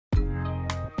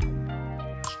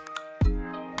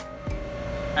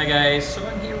Hi guys, so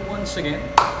I'm here once again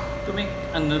to make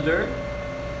another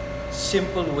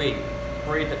simple way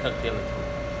for it a cocktail at home.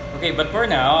 Okay, but for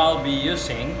now, I'll be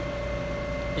using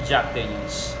the Jack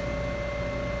Daniels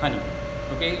honey.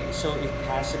 Okay, so it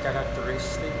has a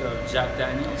characteristic of Jack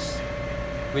Daniels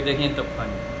with a hint of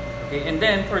honey. Okay, and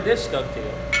then for this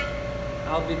cocktail,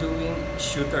 I'll be doing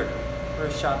shooter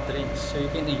for shot drinks so you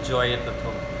can enjoy it at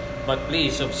home. But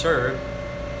please observe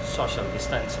social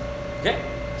distancing. Okay,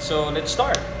 so let's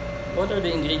start. What are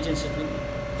the ingredients that we need?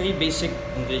 3 basic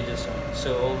ingredients only.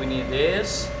 So all we need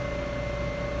is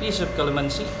a piece of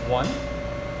calamansi, 1,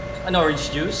 an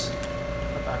orange juice,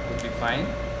 that would be fine.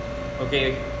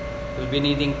 Okay, we'll be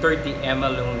needing 30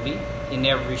 ml only in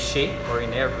every shake or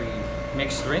in every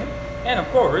mixed drink, and of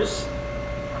course,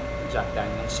 Jack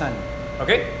Daniel's honey.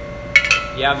 Okay,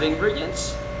 you have the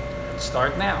ingredients. Let's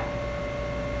start now.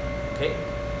 Okay,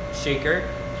 shaker.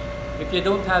 If you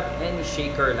don't have any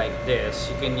shaker like this,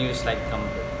 you can use like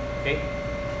tumbler. Okay,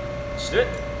 let's do it.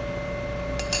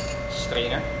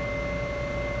 Strainer.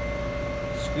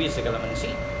 Squeeze the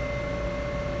calamansi.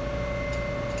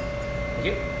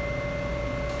 Okay.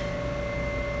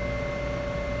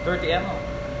 30 ml.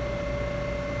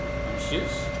 Orange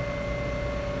juice.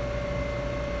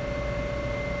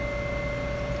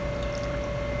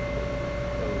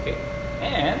 Okay,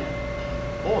 and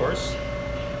of course,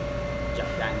 Jack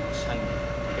Daniel's honey.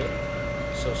 Okay,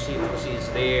 so citrus is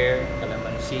there,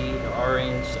 calamansi, the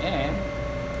orange, and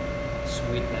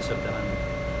sweetness of the honey.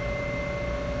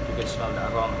 You can smell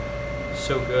the aroma.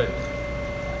 So good.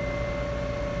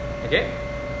 Okay,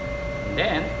 and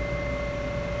then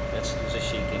let's do the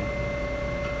shaking.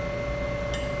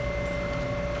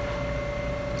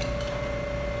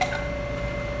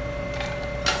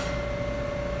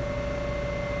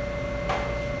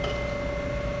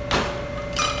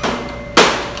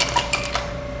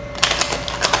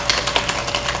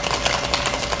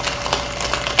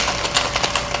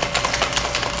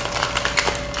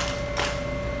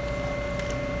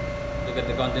 Look at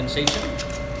the condensation.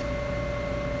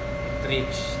 It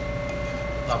reached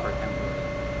proper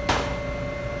temperature.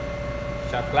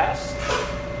 Shot glass.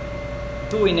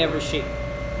 2 in every shake.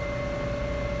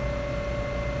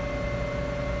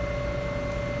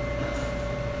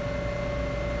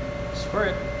 Stir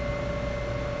it.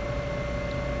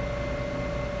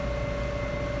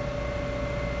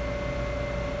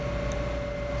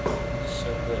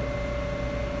 So good.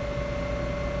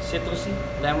 Citrusy,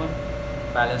 lemon,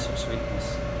 balance of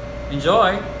sweetness.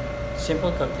 Enjoy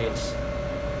simple cocktails.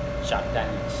 Jack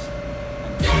Daniels.